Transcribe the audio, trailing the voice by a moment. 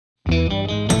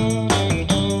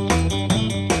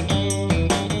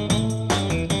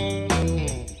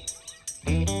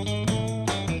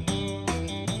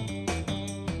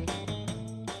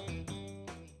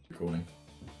Recording.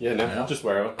 Yeah, no, Now? just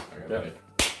wherever. Okay.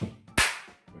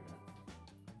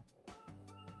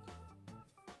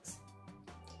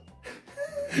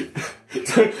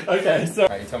 Okay, so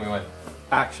Alright, you tell me when.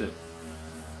 action.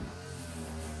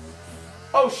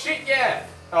 Oh shit, yeah!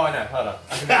 Oh, I know, hold on.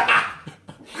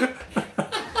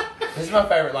 This is my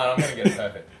favourite line, I'm gonna get it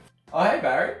perfect. Oh, hey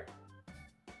Barry.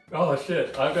 Oh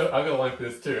shit, I've got a line for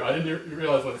this too. I didn't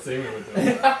realise what scene we were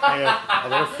doing. I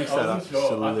gotta fix I that wasn't up. sure.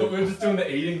 just a I little thought we bit. were just doing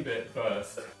the eating bit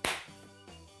first.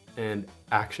 And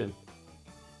action.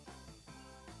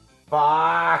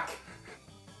 Fuck!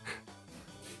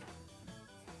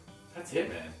 That's it,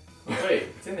 man. Wait,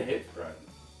 it's in the hips, bro.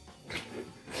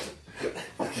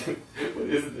 What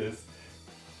is this?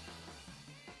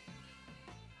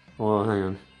 Oh, hang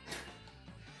on.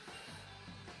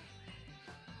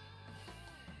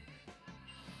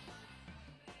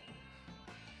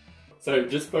 So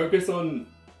just focus on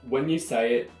when you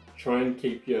say it, try and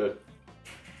keep your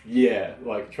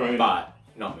like try and But,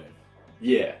 not move.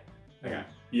 yeah. Okay.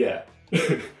 Yeah.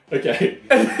 Okay.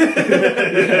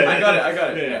 I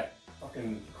got it. Yeah.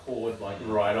 Fucking chord like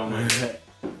right on my head.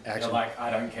 Action. You're like, I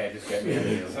don't care, just get me out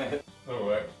of here. That'll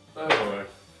work. That'll work.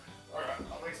 Alright,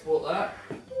 I'll export that.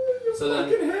 So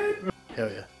then...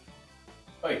 Hell yeah.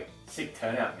 Wait, sick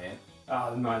turnout, man.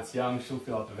 The night's young, she'll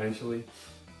fill up eventually.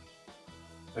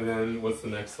 And then what's the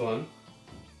next one?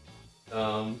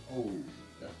 Oh,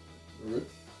 yeah.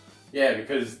 Yeah,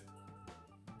 because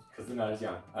the night is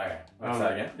young. Okay, what's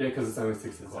that again? Yeah, because it's only 6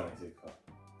 It's o'clock. only 6 o'clock.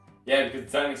 Yeah, because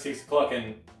it's only 6 o'clock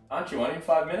and aren't you on in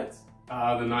 5 minutes?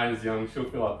 The night is young, she'll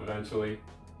fill up eventually.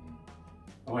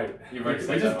 Oh wait, You've we already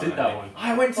said just that did that one.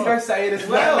 I went to go say it as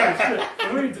well.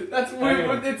 What do we do? That's Hang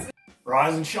on. it's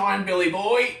rise and shine, Billy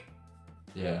boy.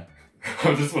 Yeah.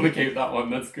 I just want to keep that one,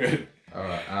 that's good.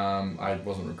 Alright, I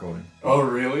wasn't recording. Oh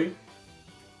really?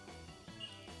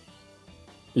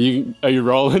 Are you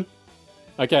rolling?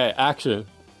 Okay, action.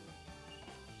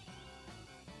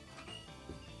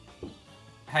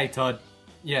 Hey Todd,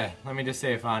 yeah, let me just see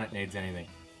if Arnott needs anything.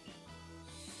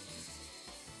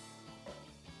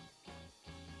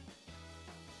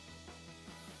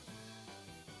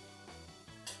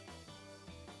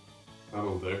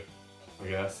 That'll do, I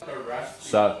guess.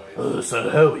 So, So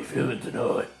how we feeling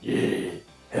tonight? Yeah.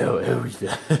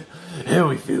 How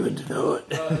we feeling tonight?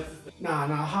 Nah,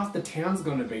 half the town's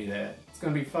gonna be there. It's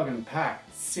gonna be fucking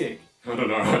packed. Sick. I don't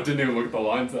know, I didn't even look at the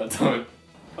lines that time.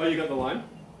 Oh, you got the line?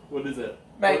 What is it?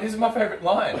 Mate, this is my favourite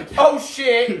line. Oh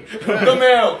shit! The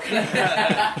milk!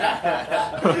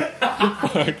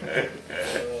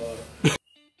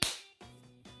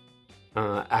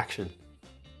 Action.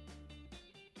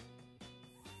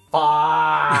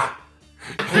 Fuck!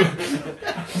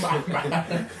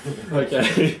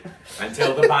 Okay.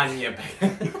 Until the bunyip.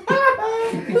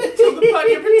 Until the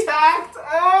bunyip attacked!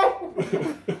 Oh!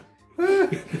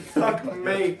 Fuck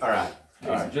me. Alright.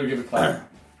 alright, Joe, give a clap.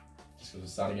 Just because we're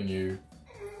starting a new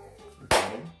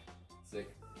recording. Sick.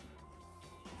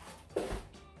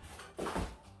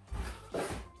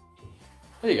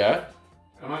 There you go.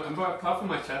 Am I puffing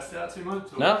my chest out too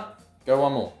much? Or? No, go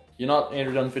one more. You're not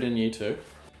Andrew Dunford in year 2.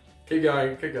 Keep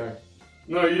going, keep going.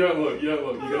 No, you don't look, you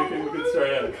gotta keep looking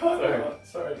straight at it.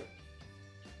 Sorry.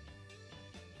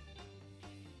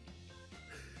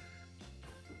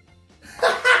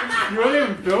 You weren't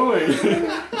even filming.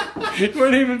 You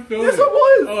weren't even filming. Yes, I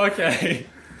was! Oh, okay.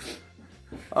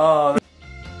 Oh,